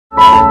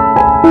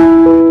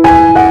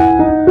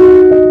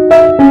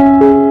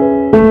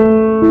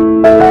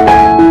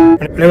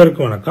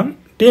அனைவருக்கும் வணக்கம்.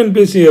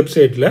 TNPSC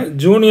வெப்சைட்டில்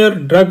ஜூனியர்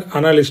ட்ரக்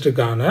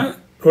அனாலிஸ்ட்டுக்கான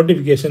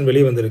நோட்டிஃபிகேஷன்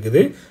வெளியே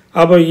வந்திருக்குது.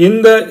 அப்போ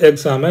இந்த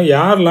எக்ஸாமை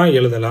யாரெல்லாம்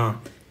எழுதலாம்,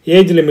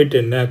 ஏஜ் லிமிட்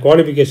என்ன,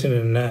 குவாலிஃபிகேஷன்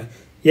என்ன,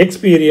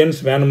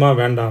 எக்ஸ்பீரியன்ஸ் வேணுமா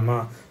வேண்டாமா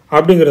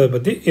அப்படிங்கிறத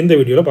பற்றி இந்த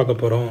வீடியோவில் பார்க்க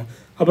போகிறோம்.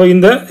 அப்போ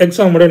இந்த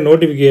எக்ஸாமுடைய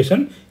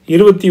நோட்டிஃபிகேஷன்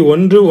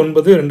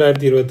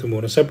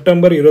 21/9/2023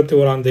 செப்டம்பர்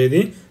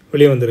 21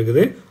 வெளியே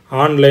வந்திருக்குது.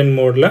 ஆன்லைன்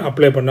மோடில்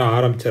அப்ளை பண்ண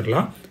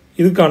ஆரம்பிச்சிடலாம்.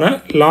 இதுக்கான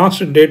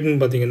லாஸ்ட்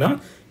டேட்னு பார்த்தீங்கன்னா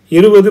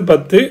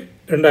 20/10/2023,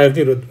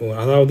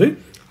 அதாவது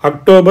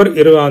அக்டோபர்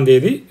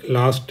 20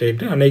 லாஸ்ட்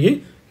டேட்டு. அன்றைக்கி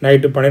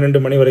நைட்டு 12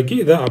 மணி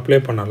வரைக்கும் இதை அப்ளை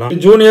பண்ணலாம்.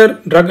 ஜூனியர்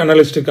ட்ரக்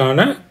அனாலிஸ்ட்டுக்கான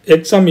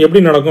எக்ஸாம்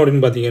எப்படி நடக்கும்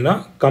அப்படின்னு பார்த்தீங்கன்னா,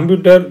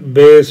 கம்ப்யூட்டர்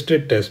பேஸ்டு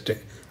டெஸ்ட்டு,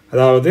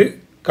 அதாவது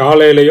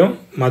காலையிலையும்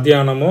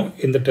மத்தியானமும்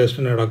இந்த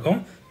டெஸ்ட் நடக்கும்.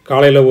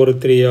 காலையில் ஒரு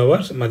 3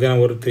 hours,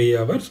 மத்தியானம் ஒரு 3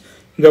 hours.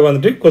 இங்கே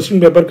வந்துட்டு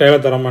கொஸ்டின் பேப்பர்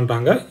கையில் தர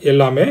மாட்டாங்க,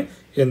 எல்லாமே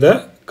இந்த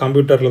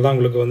கம்ப்யூட்டரில் தான்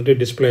உங்களுக்கு வந்துட்டு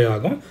டிஸ்பிளே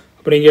ஆகும்.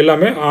 அப்போ நீங்கள்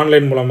எல்லாமே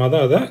ஆன்லைன் மூலமாக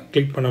தான் அதை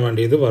கிளிக் பண்ண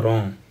வேண்டியது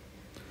வரும்.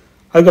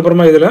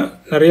 அதுக்கப்புறமா இதில்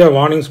நிறையா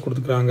வார்னிங்ஸ்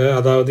கொடுத்துக்கிறாங்க,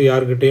 அதாவது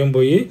யாருக்கிட்டேயும்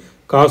போய்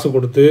காசு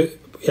கொடுத்து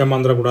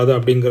ஏமாந்துடக்கூடாது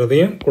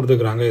அப்படிங்கிறதையும்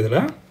கொடுத்துக்கிறாங்க. இதில்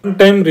ஒன்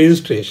டைம்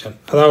ரிஜிஸ்ட்ரேஷன்,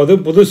 அதாவது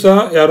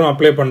புதுசாக யாரும்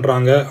அப்ளை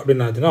பண்ணுறாங்க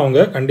அப்படின்னாச்சுன்னா அவங்க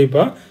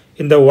கண்டிப்பாக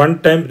இந்த ஒன்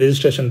டைம்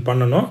ரிஜிஸ்ட்ரேஷன்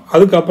பண்ணணும்.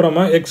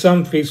 அதுக்கப்புறமா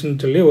எக்ஸாம் ஃபீஸ்ன்னு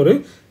சொல்லி ஒரு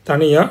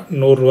தனியாக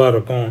 100 ரூபா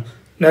இருக்கும்.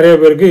 நிறைய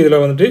பேருக்கு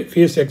இதில் வந்துட்டு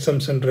ஃபீஸ்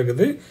எக்ஸம்ஷன்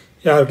இருக்குது.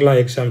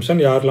 யாருக்கெல்லாம் எக்ஸம்ஷன்,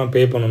 யாரெல்லாம்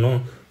பே பண்ணணும்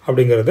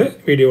அப்படிங்கிறது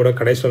வீடியோட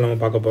கடைசியில் நம்ம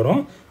பார்க்க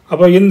போகிறோம்.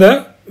 அப்போ இந்த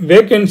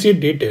வேக்கன்சி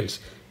டீட்டெயில்ஸ்,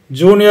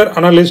 ஜூனியர்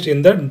அனலிஸ்ட்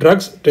இந்த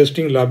ட்ரக்ஸ்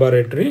டெஸ்டிங்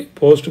லேபரேட்டரி,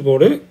 போஸ்ட்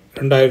கோடு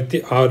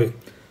 2006.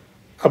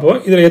 அப்போது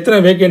இதில் எத்தனை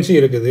வேக்கன்சி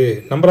இருக்குது,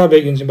 நம்பர் ஆஃப்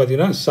வேக்கன்சி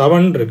பார்த்தீங்கன்னா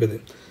 7 இருக்குது.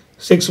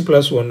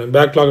 6+1,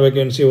 பேக்லாக்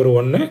வேக்கன்சி ஒரு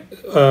 1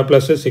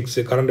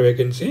 +6 கரண்ட்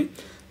வேக்கன்சி,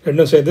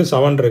 ரெண்டும் சேர்த்து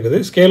 7 இருக்குது.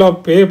 ஸ்கேல் ஆஃப்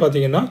பே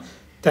பார்த்தீங்கன்னா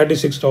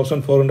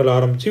 36,400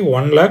 ஆரம்பித்து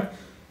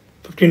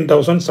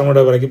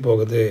 1,15,700 வரைக்கும்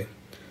போகுது.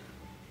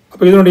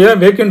 அப்போ இதனுடைய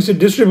வேக்கன்சி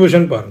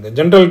டிஸ்ட்ரிபியூஷன் பாருங்கள்.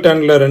 General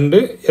 10ல் 2,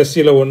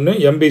 எஸ்சியில் 1,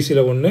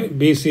 எம்பிசியில் 1,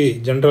 PC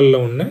ஜென்ரலில்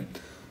 1,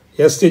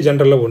 ST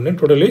ஜென்ரலில் 1,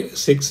 totally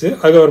 6.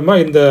 அதுக்கப்புறமா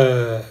இந்த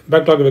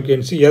பேக்லாக்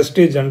வேக்கன்சி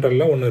எஸ்டி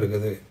ஜென்ரலில் 1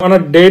 இருக்குது.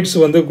 ஆனால் டேட்ஸ்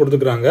வந்து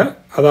கொடுத்துக்கிறாங்க,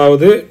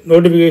 அதாவது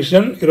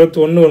நோட்டிஃபிகேஷன்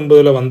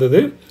 21/9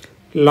 வந்தது.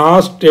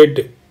 லாஸ்ட்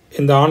டேட்டு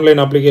இந்த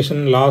online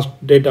application last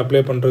date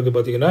apply பண்ணுறதுக்கு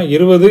பார்த்தீங்கன்னா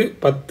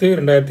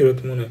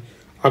 20/10/2023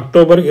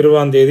 அக்டோபர்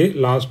 20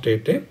 லாஸ்ட்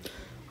டேட்டு.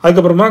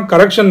 அதுக்கப்புறமா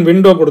கரெக்ஷன்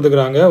விண்டோ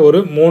கொடுத்துக்கிறாங்க, ஒரு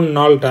 3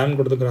 நாள் டைம்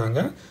கொடுத்துக்கிறாங்க.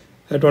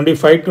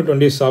 25 to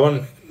 27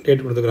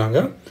 டேட் கொடுத்துக்கிறாங்க.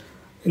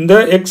 இந்த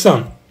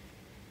எக்ஸாம்,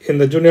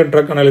 இந்த ஜூனியர்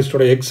ட்ரக்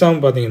அனாலிஸ்டோட எக்ஸாம்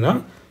பார்த்தீங்கன்னா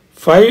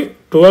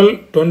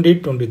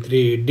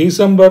 5/12/2023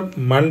 டிசம்பர்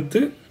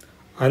மந்த்து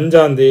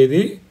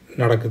 5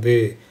 நடக்குது.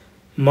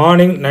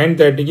 மார்னிங்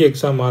 9:30க்கு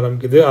எக்ஸாம்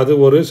ஆரம்பிக்குது, அது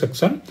ஒரு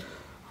செக்ஷன்.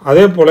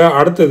 அதே போல்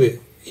அடுத்தது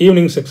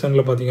ஈவினிங்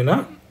செக்ஷனில் பார்த்தீங்கன்னா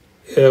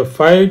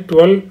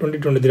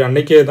 5/12/2023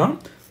 அன்றைக்கே தான்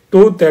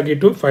 2:30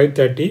 to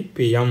 5:30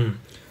 PM.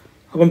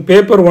 அப்போ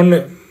பேப்பர் 1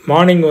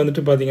 மார்னிங்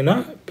வந்துட்டு பார்த்தீங்கன்னா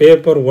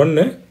பேப்பர்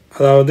 1,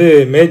 அதாவது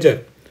மேஜர்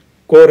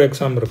கோர்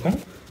எக்ஸாம் இருக்கும்.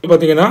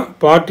 பார்த்தீங்கன்னா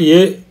பார்ட் ஏ,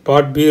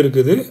 பார்ட் பி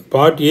இருக்குது.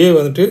 பார்ட் ஏ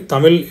வந்துட்டு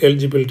Tamil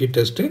eligibility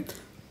test,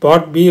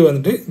 part B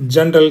வந்துட்டு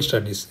ஜென்ரல்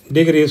ஸ்டடீஸ்,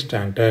 டிகிரி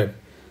ஸ்டாண்டர்ட்.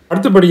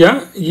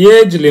 அடுத்தபடியாக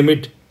ஏஜ்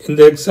லிமிட், இந்த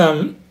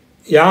எக்ஸாம்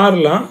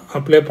யாரெல்லாம்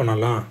அப்ளை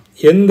பண்ணலாம்,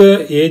 எந்த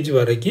ஏஜ்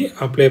வரைக்கும்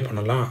அப்ளை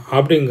பண்ணலாம்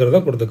அப்படிங்கிறத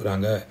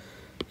கொடுத்துக்கிறாங்க.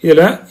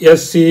 இதில்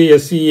SC,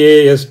 SCA,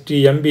 ST,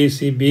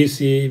 MBC,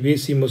 PC,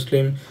 PC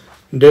Muslim,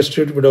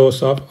 destitute widows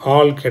of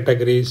all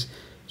categories.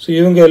 So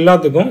இவங்க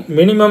எல்லாத்துக்கும்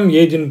மினிமம்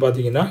ஏஜ்னு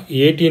பார்த்தீங்கன்னா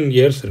 18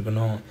 years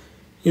இருக்கணும்.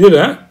 இதில்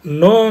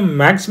நோ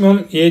மேக்ஸிமம்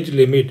ஏஜ்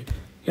லிமிட்.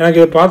 எனக்கு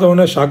இதை பார்த்த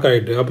உடனே ஷாக்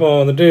ஆகிட்டு, அப்போ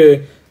வந்துட்டு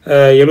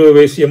 70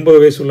 வயசு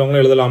 80 வயசு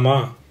உள்ளவங்களும் எழுதலாமா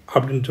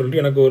அப்படின்னு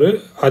சொல்லிட்டு எனக்கு ஒரு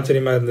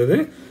ஆச்சரியமாக இருந்தது.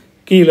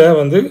 கீழே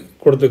வந்து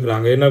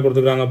கொடுத்துக்கிறாங்க, என்ன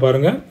கொடுத்துக்கிறாங்க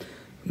பாருங்கள்.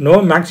 No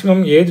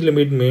maximum age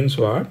limit means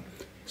what,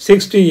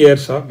 60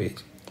 years of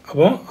age.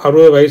 அப்போ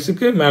 60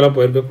 வயசுக்கு மேலே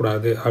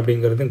போயிருக்கக்கூடாது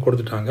அப்படிங்கிறதையும்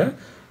கொடுத்துட்டாங்க.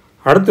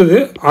 அடுத்தது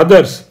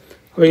அதர்ஸ்,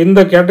 அப்போ இந்த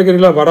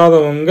கேட்டகரியில்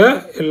வராதவங்க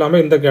எல்லாமே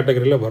இந்த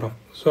கேட்டகரியில் வரும்.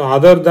 So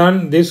other than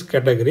this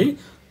category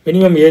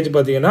minimum age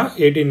பார்த்தீங்கன்னா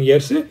 18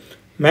 years,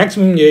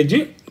 மேக்ஸிமம் ஏஜ்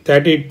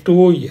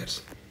 32 years.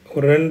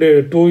 ஒரு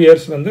 2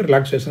 years வந்து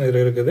ரிலாக்ஸேஷன்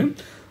இதில் இருக்குது.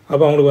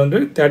 அப்போ அவங்களுக்கு வந்து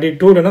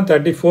 32 இல்லைன்னா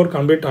 34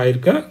 கம்ப்ளீட்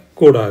ஆகிருக்க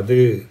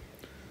கூடாது.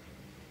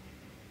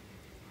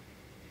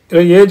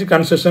 இதில் ஏஜ்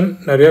கன்செஷன்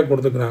நிறையா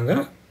கொடுத்துக்கிறாங்க,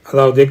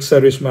 அதாவது எக்ஸ்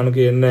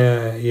சர்வீஸ்மேனுக்கு என்ன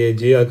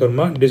ஏஜ்,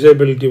 அதுக்கப்புறமா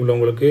டிசேபிலிட்டி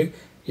உள்ளவங்களுக்கு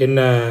என்ன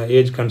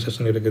ஏஜ்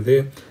கன்செஷன் இருக்குது,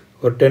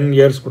 ஒரு 10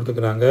 years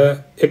கொடுத்துக்கிறாங்க.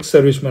 எக்ஸ்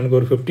சர்வீஸ்மேனுக்கு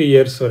ஒரு 50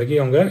 years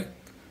வரைக்கும் அவங்க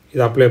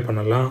இதை அப்ளை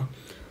பண்ணலாம்.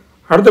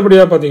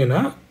 அடுத்தபடியாக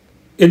பார்த்தீங்கன்னா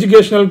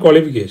எஜுகேஷ்னல்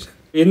குவாலிஃபிகேஷன்,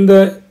 இந்த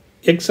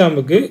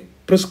எக்ஸாமுக்கு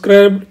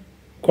ப்ரிஸ்கிரைப்ட்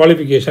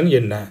குவாலிஃபிகேஷன்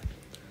என்ன,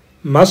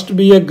 must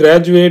be a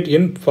graduate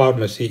in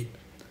pharmacy.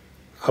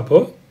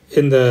 அப்போது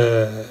இந்த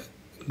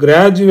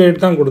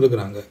கிராஜுவேட் தான்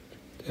கொடுத்துக்கிறாங்க,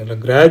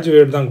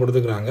 கிராஜுவேட் தான்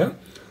கொடுத்துக்கிறாங்க.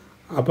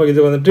 அப்போ இது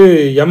வந்துட்டு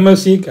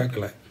எம்எஸ்சி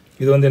கேட்கல,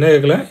 இது வந்து என்ன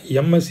கேட்கல,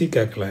 எம்எஸ்சி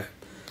கேட்கல.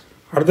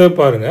 அடுத்தது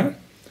பாருங்கள்,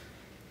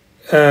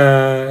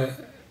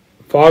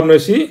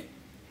 ஃபார்மசி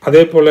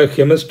அதே போல்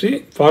chemistry,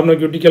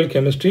 pharmaceutical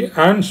chemistry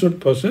and should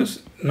possess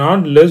not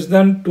less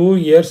than 2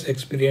 years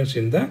experience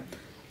in the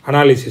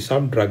analysis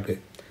of drug.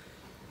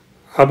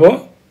 அப்போது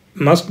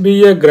must be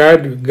a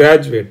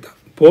graduate தான்,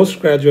 போஸ்ட்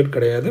கிராஜுவேட்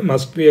கிடையாது,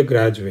 must be a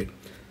graduate.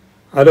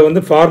 அதில்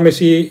வந்து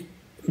pharmacy,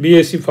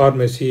 BSc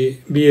pharmacy,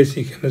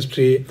 BSc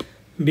chemistry,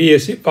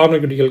 BSc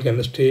pharmaceutical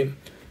chemistry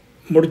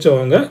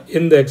முடித்தவங்க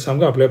இந்த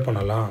எக்ஸாமுக்கு apply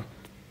பண்ணலாம்.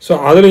 So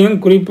அதுலேயும்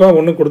குறிப்பாக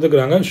ஒன்று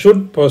கொடுத்துக்கிறாங்க,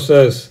 should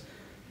possess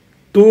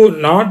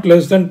not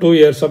less than 2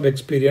 years of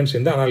experience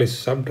in the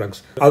analysis of drugs.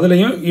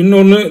 அதுலேயும்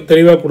இன்னொன்று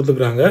தெளிவாக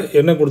கொடுத்துக்கிறாங்க,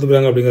 என்ன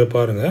கொடுத்துக்கிறாங்க அப்படிங்கிற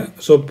பாருங்கள்.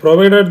 So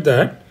provided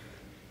that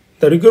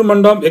the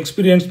requirement of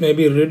experience may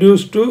be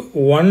reduced to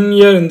 1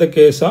 year in the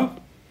case of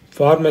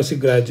pharmacy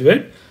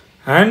graduate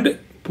and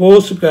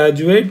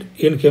postgraduate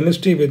in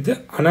chemistry with the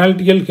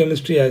analytical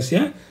chemistry as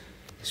a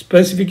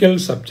specific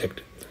subject.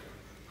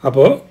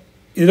 அப்போது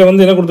இதில்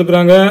வந்து என்ன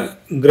கொடுத்துக்கிறாங்க,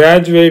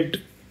 கிராஜுவேட்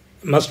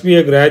மஸ்ட் பி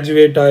a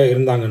கிராஜுவேட்டாக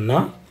இருந்தாங்கன்னா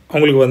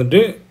அவங்களுக்கு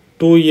வந்துட்டு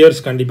 2 years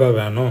கண்டிப்பாக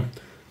வேணும்.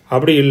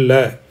 அப்படி இல்லை,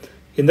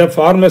 இந்த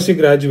ஃபார்மசி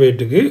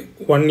கிராஜுவேட்டுக்கு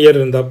 1 year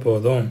இருந்தால்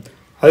போதும்.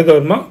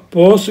 அதுக்கப்புறமா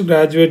post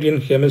graduate in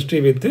chemistry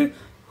with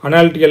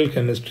analytical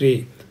chemistry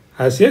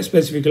as a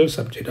ஸ்பெசிஃபிக்கல்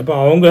subject. அப்போ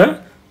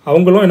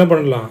அவங்களும் என்ன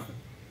பண்ணலாம்,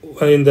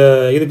 இந்த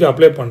இதுக்கு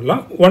அப்ளை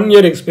பண்ணலாம். 1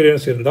 year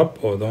எக்ஸ்பீரியன்ஸ் இருந்தால்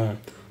போதும்.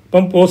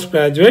 அப்போ post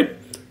graduate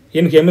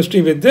in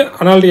chemistry with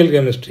analytical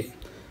chemistry,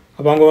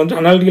 அப்போ அவங்க வந்து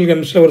அனாலிட்டிக்கல்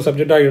கெமிஸ்ட்ரியில் ஒரு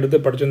சப்ஜெக்டாக எடுத்து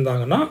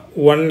படிச்சிருந்தாங்கன்னா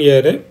 1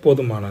 year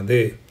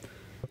போதுமானது.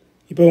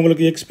 இப்போ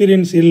உங்களுக்கு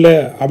எக்ஸ்பீரியன்ஸ் இல்லை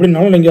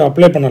அப்படின்னாலும் நீங்கள்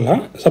அப்ளை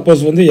பண்ணலாம்.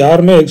 சப்போஸ் வந்து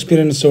யாருமே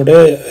எக்ஸ்பீரியன்ஸோட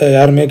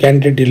யாருமே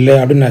கேண்டிடேட் இல்லை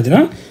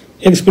அப்படின்னாச்சுன்னா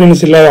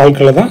எக்ஸ்பீரியன்ஸ் இல்லாத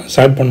ஆட்களை தான்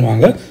செலக்ட்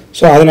பண்ணுவாங்க.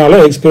 ஸோ அதனால்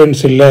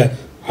எக்ஸ்பீரியன்ஸ் இல்லை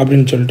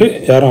அப்படின்னு சொல்லிட்டு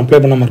யாரும் அப்ளை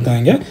பண்ணாமல்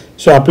இருக்காங்க.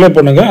 ஸோ அப்ளை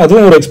பண்ணுங்கள்,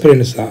 அதுவும் ஒரு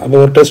எக்ஸ்பீரியன்ஸ் தான். அப்போ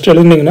ஒரு டெஸ்ட்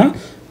எழுதினீங்கன்னா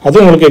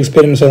அதுவும் உங்களுக்கு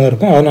எக்ஸ்பீரியன்ஸாக தான்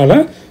இருக்கும். அதனால்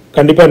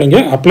கண்டிப்பாக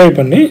நீங்கள் அப்ளை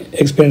பண்ணி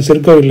எக்ஸ்பீரியன்ஸ்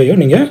இருக்கோ இல்லையோ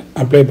நீங்கள்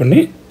அப்ளை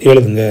பண்ணி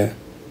எழுதுங்க.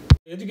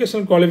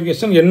 எஜுகேஷனல்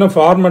குவாலிஃபிகேஷன் என்ன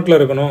ஃபார்மேட்டில்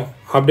இருக்கணும்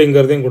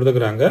அப்படிங்கிறதையும்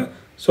கொடுத்துக்கிறாங்க.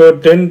 ஸோ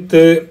 10th,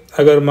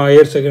 அப்புறமா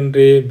ஹையர்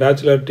செகண்டரி,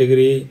 பேச்சுலர்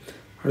டிகிரி,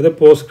 அடுத்து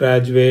போஸ்ட்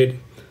கிராஜுவேட்,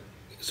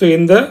 ஸோ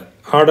இந்த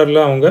ஆர்டரில்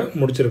அவங்க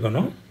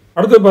முடிச்சிருக்கணும்.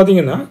 அடுத்து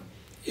பார்த்திங்கன்னா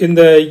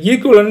இந்த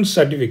ஈக்குவலன்ஸ்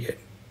சர்டிஃபிகேட்,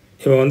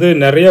 இப்போ வந்து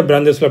நிறைய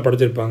பிரான்ச்சஸில்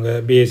படிச்சிருப்பாங்க,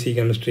 பிஎஸ்சி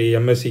கெமிஸ்ட்ரி,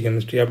 எம்எஸ்சி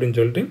கெமிஸ்ட்ரி அப்படின்னு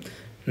சொல்லிட்டு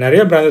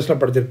நிறைய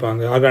பிரான்ச்சஸில்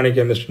படிச்சிருப்பாங்க, organic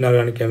chemistry,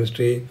 inorganic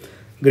chemistry,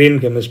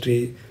 green chemistry.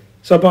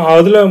 So அப்போ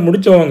அதில்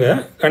முடித்தவங்க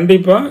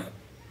கண்டிப்பாக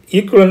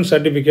ஈக்குவலன்ஸ்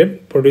சர்டிஃபிகேட்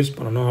ப்ரொடியூஸ்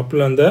பண்ணணும்.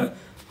 அப்போ அந்த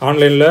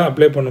ஆன்லைனில்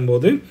அப்ளை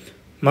பண்ணும்போது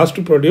மஸ்ட்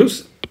ப்ரொடியூஸ்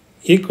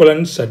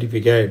ஈக்குவலன்ஸ்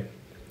சர்டிஃபிகேட்.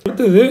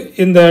 அடுத்தது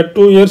இந்த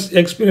 2 years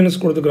எக்ஸ்பீரியன்ஸ்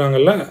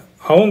கொடுத்துக்கிறாங்கல்ல,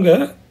 அவங்க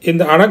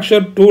இந்த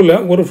அனக்ஷர் 2ல்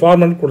ஒரு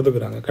ஃபார்மேட்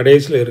கொடுத்துக்கிறாங்க,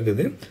 கடைசியில்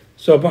இருக்குது.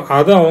 ஸோ அப்போ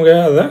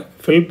அதை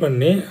ஃபில்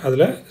பண்ணி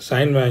அதில்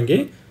சைன் வாங்கி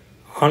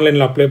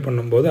ஆன்லைனில் அப்ளை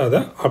பண்ணும்போது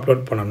அதை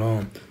அப்லோட்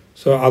பண்ணணும்.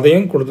 ஸோ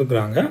அதையும்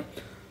கொடுத்துக்கிறாங்க.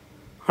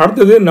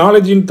 அடுத்தது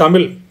நாலேஜ் இன்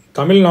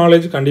தமிழ்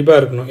நாலேஜ் கண்டிப்பாக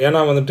இருக்கணும். ஏன்னா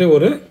வந்துட்டு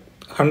ஒரு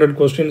 100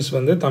 questions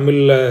வந்து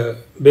தமிழில்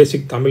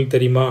பேசிக் தமிழ்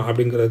தெரியுமா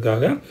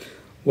அப்படிங்கிறதுக்காக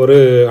ஒரு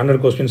 100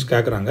 questions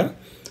கேட்குறாங்க.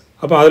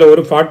 அப்போ அதில்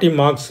ஒரு 40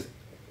 marks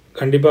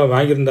கண்டிப்பாக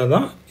வாங்கியிருந்தால்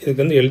தான்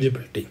இதுக்கு வந்து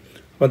எலிஜிபிலிட்டி.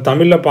 இப்போ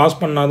தமிழில் பாஸ்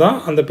பண்ணால் தான்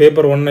அந்த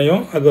பேப்பர்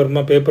 1ஐயும்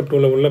அதுக்கப்புறமா பேப்பர்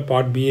 2ல் உள்ள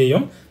பார்ட்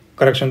பியையும்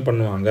கரெக்ஷன்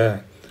பண்ணுவாங்க.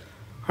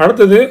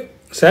 அடுத்தது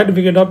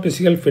சர்டிஃபிகேட் ஆஃப்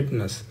ஃபிசிக்கல்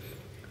ஃபிட்னஸ்.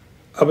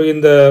 அப்போ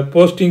இந்த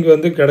போஸ்டிங்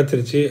வந்து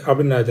கிடச்சிருச்சு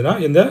அப்படின்னாச்சுன்னா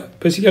இந்த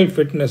ஃபிசிக்கல்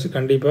ஃபிட்னஸ்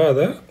கண்டிப்பாக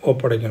அதை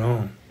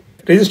ஒப்படைக்கணும்.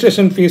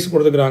 ரெஜிஸ்ட்ரேஷன் ஃபீஸ்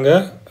கொடுத்துக்கிறாங்க.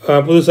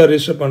 புதுசாக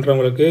ரிஜிஸ்டர்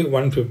பண்ணுறவங்களுக்கு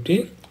 150.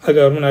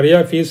 அதுக்கப்புறமா நிறையா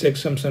ஃபீஸ்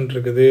எக்ஸம்ஷன்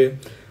இருக்குது.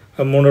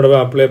 3 தடவை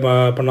அப்ளை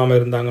பண்ணாமல்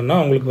இருந்தாங்கன்னா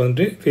அவங்களுக்கு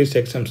வந்துட்டு ஃபீஸ்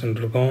எக்ஸம்ஷன்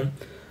இருக்கும்.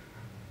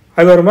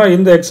 அதுக்கப்புறமா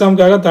இந்த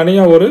எக்ஸாமுக்காக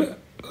தனியாக ஒரு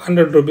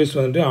 100 rupees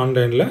வந்துட்டு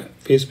ஆன்லைனில்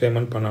ஃபீஸ்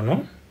பேமெண்ட்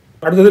பண்ணணும்.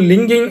 அடுத்தது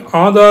linking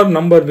Aadhaar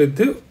number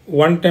with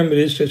 1 time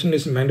registration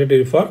is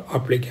mandatory for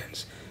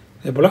applicants.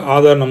 அதே போல்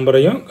ஆதார்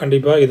நம்பரையும்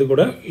கண்டிப்பாக இது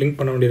கூட லிங்க்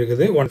பண்ண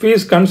வேண்டியிருக்குது.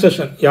 ஃபீஸ்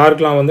கன்செஷன்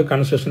யாருக்கெல்லாம் வந்து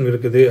கன்செஷன்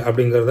இருக்குது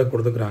அப்படிங்கிறத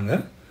கொடுத்துக்கிறாங்க.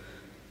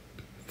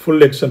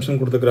 ஃபுல் எக்ஸம்ஷன்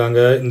கொடுத்துக்கிறாங்க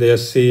இந்த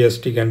எஸ்சி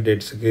எஸ்டி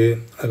கேண்டிடேட்ஸுக்கு.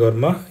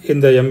 அதுக்கப்புறமா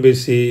இந்த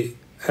எம்பிசி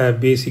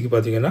பிசிக்கு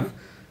பார்த்திங்கன்னா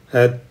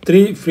 3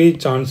 ஃப்ரீ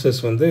சான்சஸ்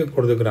வந்து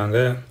கொடுத்துக்கிறாங்க.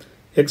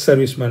 X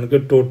சர்வீஸ்மேனுக்கு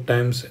 2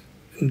 times,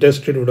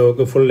 tested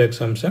விடவுக்கு full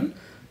exemption,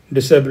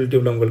 disability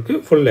உள்ளவங்களுக்கு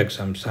ஃபுல்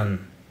எக்ஸம்ஷன்.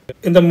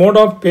 இந்த மோட்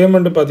ஆஃப்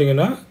பேமெண்ட்டு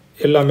பார்த்திங்கன்னா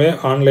எல்லாமே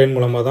ஆன்லைன்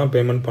மூலமாக தான்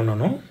பேமெண்ட்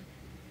பண்ணணும்.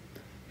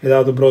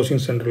 ஏதாவது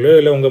ப்ரௌசிங் சென்டர்லையோ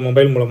இல்லை உங்கள்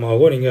மொபைல்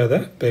மூலமாகவோ நீங்கள் அதை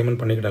பேமெண்ட்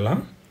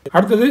பண்ணிக்கிடலாம்.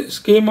 அடுத்தது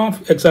scheme of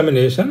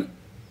examination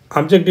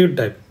objective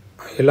type,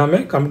 எல்லாமே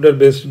கம்ப்யூட்டர்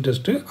பேஸ்டு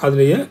டெஸ்ட்டு.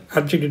 அதுலேயே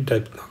அப்ஜெக்டிவ்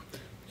டைப் தான்.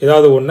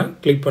 ஏதாவது ஒன்று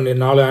கிளிக் பண்ணி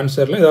 4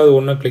 ஆன்சரில் ஏதாவது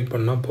ஒன்று கிளிக்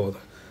பண்ணால்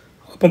போதும்.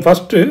 அப்போ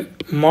ஃபஸ்ட்டு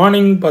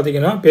மார்னிங்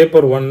பார்த்திங்கன்னா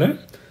பேப்பர் 1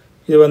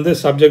 இது வந்து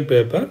சப்ஜெக்ட்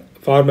பேப்பர்.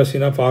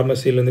 ஃபார்மசினா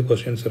ஃபார்மசிலேருந்து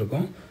கொஸ்டின்ஸ்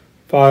இருக்கும்,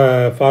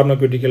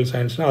 ஃபார்மக்யூட்டிக்கல்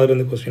சயின்ஸ்னால்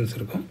அதுலேருந்து கொஸ்டின்ஸ்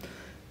இருக்கும்,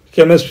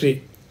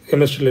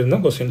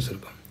 கெமிஸ்ட்ரியிலேருந்தும் கொஸ்டின்ஸ்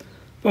இருக்கும்.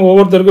 இப்போ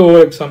ஒவ்வொருத்தருக்கும்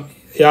ஒவ்வொரு எக்ஸாம்.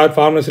 யார்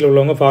ஃபார்மசியில்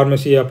உள்ளவங்க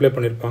ஃபார்மசி அப்ளை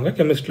பண்ணியிருப்பாங்க,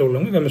 கெமிஸ்ட்ரியில்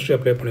உள்ளவங்க கெமிஸ்ட்ரி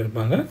அப்ளை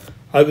பண்ணியிருப்பாங்க.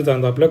 அதுக்கு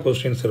தகுந்தாப்பில்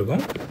கொஸ்டின்ஸ்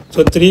இருக்கும். ஸோ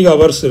 3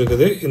 hours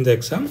இருக்குது இந்த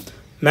exam.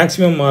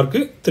 Maximum mark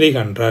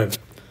 300.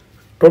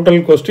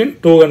 Total question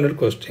 200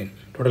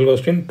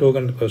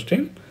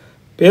 question.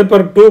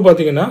 Paper 2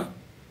 பார்த்திங்கன்னா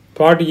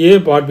பார்ட் ஏ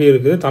பார்ட் பி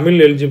இருக்குது. Tamil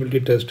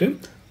eligibility test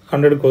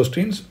 100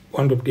 questions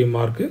 150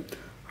 mark.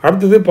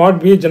 அடுத்தது பார்ட்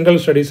பி ஜென்ரல்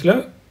ஸ்டடீஸில்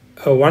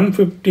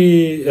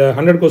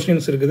 100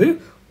 கொஸ்டின்ஸ் இருக்குது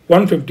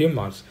 150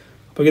 மார்க்ஸ்.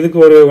 அப்போ இதுக்கு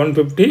ஒரு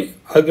 150,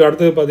 அதுக்கு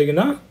அடுத்தது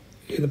பார்த்திங்கன்னா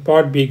இது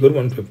பார்ட் பிக்கு ஒரு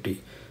 150.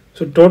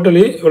 ஸோ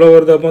டோட்டலி இவ்வளோ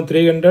வருது. அப்போ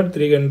 300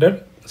 300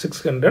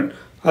 600.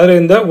 அதில்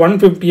இந்த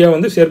 150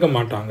 வந்து சேர்க்க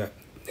மாட்டாங்க.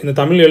 இந்த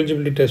தமிழ்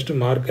எலிஜிபிலிட்டி டெஸ்ட்டு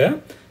மார்க்கை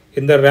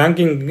இந்த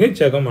ரேங்கிங்க்கு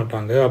சேர்க்க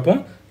மாட்டாங்க. அப்போ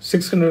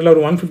 600ல்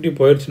ஒரு 150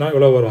 போயிடுச்சுன்னா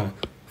எவ்வளோ வரும்?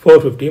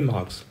 450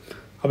 மார்க்ஸ்.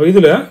 அப்போ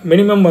இதில்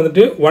மினிமம்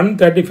வந்துட்டு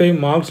 135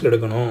 மார்க்ஸ்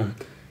எடுக்கணும்.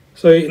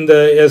 ஸோ இந்த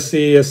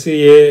SC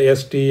SCA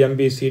ST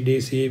MBC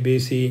DC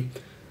PC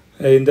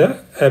இந்த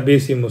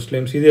பிசி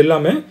முஸ்லீம்ஸ் இது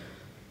எல்லாமே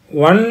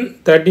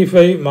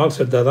 135 மார்க்ஸ்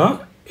எடுத்தால் தான்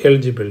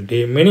eligibility.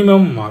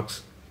 Minimum marks,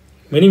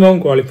 minimum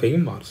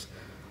qualifying marks.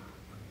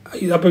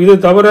 அப்போ இது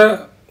தவிர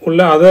உள்ள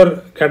அதர்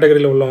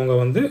கேட்டகரியில் உள்ளவங்க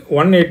வந்து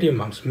 180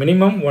 மார்க்ஸ்,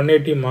 மினிமம்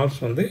 180 மார்க்ஸ்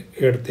வந்து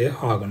எடுத்தே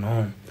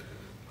ஆகணும்.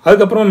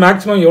 அதுக்கப்புறம்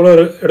மேக்ஸிமம் எவ்வளோ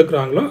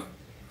எடுக்கிறாங்களோ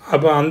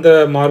அப்போ அந்த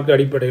மார்க்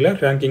அடிப்படையில்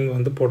ரேங்கிங்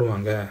வந்து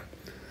போடுவாங்க.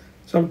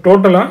 ஸோ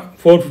டோட்டலாக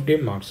 450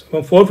 மார்க்ஸ். இப்போ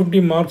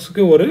 450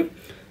 மார்க்ஸுக்கு ஒரு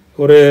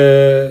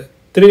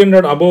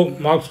 300 அபோவ்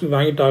மார்க்ஸ்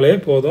வாங்கிட்டாலே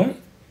போதும்.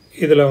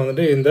 இதில்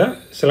வந்துட்டு இந்த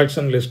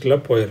செலெக்ஷன்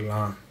லிஸ்ட்டில்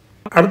போயிடலாம்.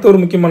 அடுத்த ஒரு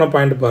முக்கியமான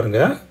பாயிண்ட்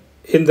பாருங்கள்.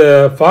 இந்த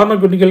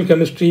ஃபார்மகுட்டிக்கல்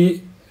கெமிஸ்ட்ரி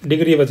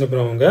டிகிரி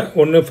வச்சுக்கிறவங்க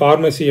ஒன்று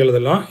ஃபார்மசி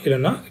எழுதலாம்,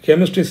 இல்லைன்னா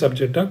கெமிஸ்ட்ரி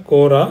சப்ஜெக்டாக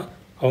கோராக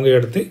அவங்க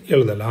எடுத்து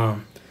எழுதலாம்.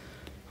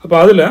 அப்போ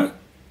அதில்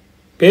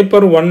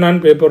பேப்பர் 1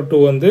 அண்ட் பேப்பர் 2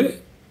 வந்து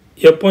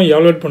எப்போ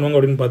எவாலுவேட் பண்ணுவாங்க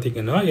அப்படின்னு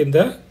பார்த்தீங்கன்னா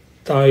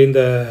இந்த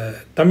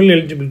தமிழ்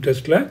எலிஜிபிலிட்டி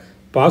டெஸ்ட்டில்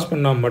பாஸ்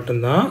பண்ணால்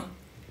மட்டும்தான்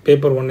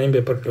பேப்பர் 1ஐயும்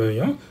பேப்பர்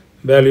 2ஐயும்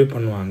வேல்யூ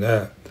பண்ணுவாங்க.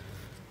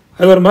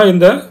 அதுக்கப்புறமா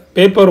இந்த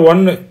பேப்பர்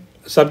 1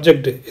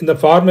 சப்ஜெக்ட் இந்த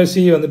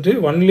ஃபார்மசி வந்துட்டு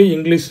ஒன்லி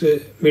இங்கிலீஷ்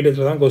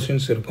மீடியத்தில் தான்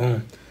கொஸ்டின்ஸ் இருக்கும்.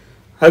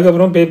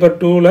 அதுக்கப்புறம் பேப்பர்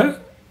 2ல்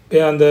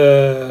அந்த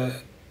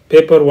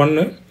பேப்பர்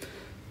 1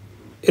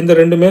 இந்த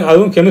ரெண்டுமே,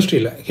 அதுவும்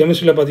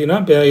கெமிஸ்ட்ரியில் பார்த்தீங்கன்னா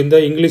இந்த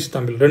இங்கிலீஷ்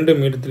தமிழ் 2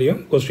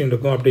 மீடியத்துலேயும் கொஸ்டின்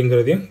இருக்கும்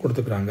அப்படிங்கிறதையும்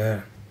கொடுத்துக்கிறாங்க.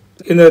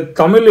 இந்த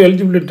தமிழ்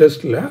எலிஜிபிலிட்டி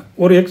டெஸ்ட்டில்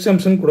ஒரு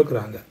எக்ஸம்ஷன்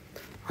கொடுக்குறாங்க.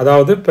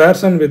 அதாவது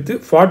பர்சன் வித்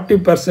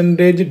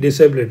 40%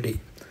 டிசபிலிட்டி,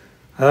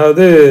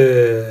 அதாவது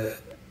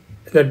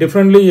இந்த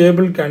differently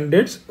able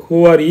candidates who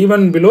are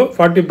even below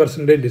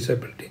 40%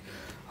 disability.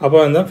 அப்போ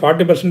அந்த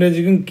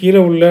 40%க்கும்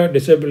கீழே உள்ள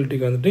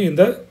டிசபிலிட்டிக்கு வந்துட்டு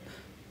இந்த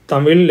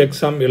தமிழ்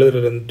எக்ஸாம்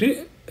எழுதுறது வந்துட்டு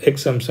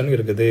எக்ஸம்ஷன்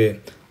இருக்குது.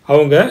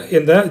 அவங்க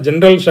இந்த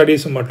ஜென்ரல்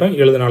ஸ்டடீஸ் மட்டும்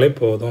எழுதினாலே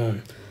போதும்.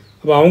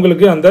 அப்போ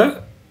அவங்களுக்கு அந்த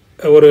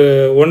ஒரு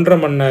 1.5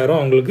 மணி நேரம்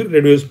அவங்களுக்கு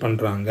ரெடியூஸ்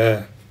பண்ணுறாங்க.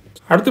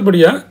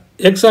 அடுத்தபடியாக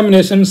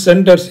எக்ஸாமினேஷன்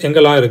சென்டர்ஸ்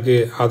எங்கெல்லாம்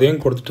இருக்குது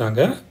அதையும்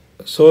கொடுத்துட்டாங்க.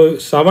 ஸோ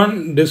 7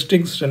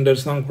 டிஸ்ட்ரிக்ட்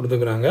சென்டர்ஸ் தான்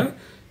கொடுத்துக்கிறாங்க.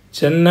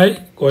 சென்னை,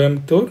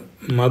 கோயம்புத்தூர்,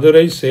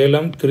 மதுரை,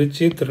 சேலம்,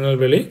 திருச்சி,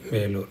 திருநெல்வேலி,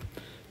 வேலூர்.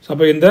 ஸோ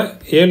அப்போ இந்த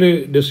 7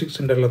 டிஸ்ட்ரிக்ட்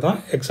சென்டரில் தான்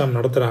எக்ஸாம்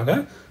நடத்துகிறாங்க.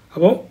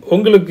 அப்போது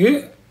உங்களுக்கு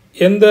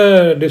எந்த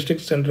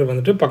டிஸ்ட்ரிக்ட் சென்டர்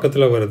வந்துட்டு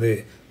பக்கத்தில் வருது,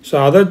 ஸோ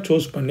அதை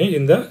சூஸ் பண்ணி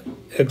இந்த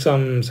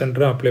எக்ஸாம்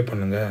சென்டரை அப்ளை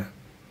பண்ணுங்கள்.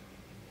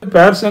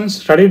 Persons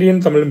studied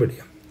in Tamil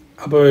medium.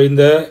 அப்போ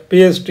இந்த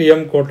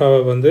பிஎஸ்டிஎம் கோட்டாவை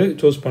வந்து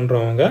சூஸ்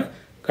பண்ணுறவங்க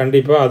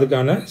கண்டிப்பாக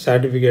அதுக்கான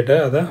சர்டிஃபிகேட்டை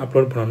அதை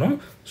அப்லோட் பண்ணணும்.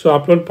 ஸோ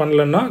அப்லோட்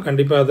பண்ணலன்னா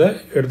கண்டிப்பாக அதை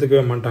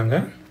எடுத்துக்கவே மாட்டாங்க.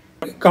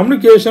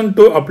 Communication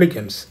to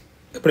applicants.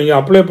 இப்போ நீங்கள்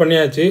அப்ளை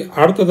பண்ணியாச்சு,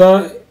 அடுத்ததாக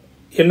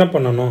என்ன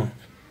பண்ணணும்?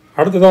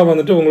 அடுத்ததாக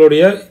வந்துட்டு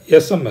உங்களுடைய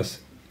எஸ்எம்எஸ்,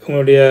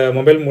 உங்களுடைய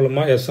மொபைல்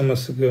மூலமாக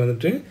எஸ்எம்எஸ்க்கு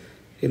வந்துட்டு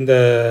இந்த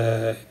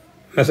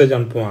மெசேஜ்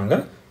அனுப்புவாங்க.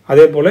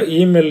 அதே போல்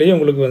இமெயிலையும்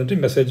உங்களுக்கு வந்துட்டு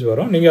மெசேஜ்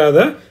வரும். நீங்கள்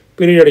அதை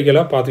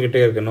பீரியடிக்கலாக பார்த்துக்கிட்டே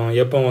இருக்கணும்.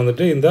 எப்போ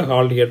வந்துட்டு இந்த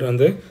ஹால் டிக்கெட்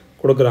வந்து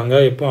கொடுக்குறாங்க,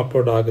 எப்போ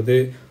அப்லோட் ஆகுது,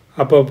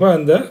 அப்பப்போ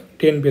இந்த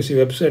டிஎன்பிஎஸ்சி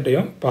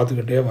வெப்சைட்டையும்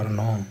பார்த்துக்கிட்டே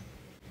வரணும்.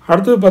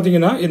 அடுத்தது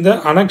பார்த்திங்கன்னா இந்த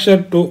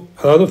அனெக்சர் 2,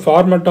 அதாவது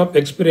ஃபார்மேட் ஆஃப்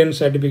எக்ஸ்பீரியன்ஸ்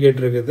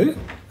சர்டிஃபிகேட் இருக்குது.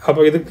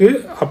 அப்போ இதுக்கு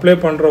அப்ளை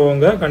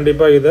பண்ணுறவங்க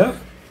கண்டிப்பாக இதை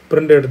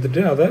பிரிண்ட்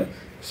எடுத்துகிட்டு அதை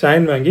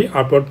சைன் வாங்கி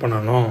அப்லோட்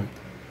பண்ணணும்.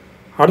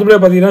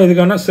 அடுத்தபடியாக பார்த்திங்கன்னா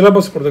இதுக்கான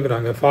சிலபஸ்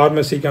கொடுத்துக்கிறாங்க.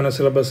 ஃபார்மசிக்கான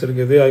சிலபஸ்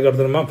இருக்குது,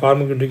 அதுக்கடுத்தமா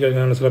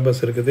ஃபார்மகுட்டிக்கான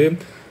சிலபஸ் இருக்குது.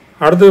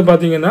 அடுத்தது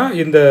பார்த்திங்கன்னா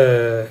இந்த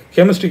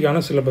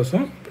கெமிஸ்ட்ரிக்கான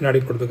சிலபஸும் பின்னாடி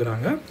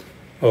கொடுத்துக்கிறாங்க.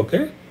 ஓகே,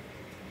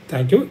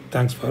 தேங்க்யூ,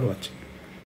 தேங்க்ஸ் ஃபார் வாட்சிங்.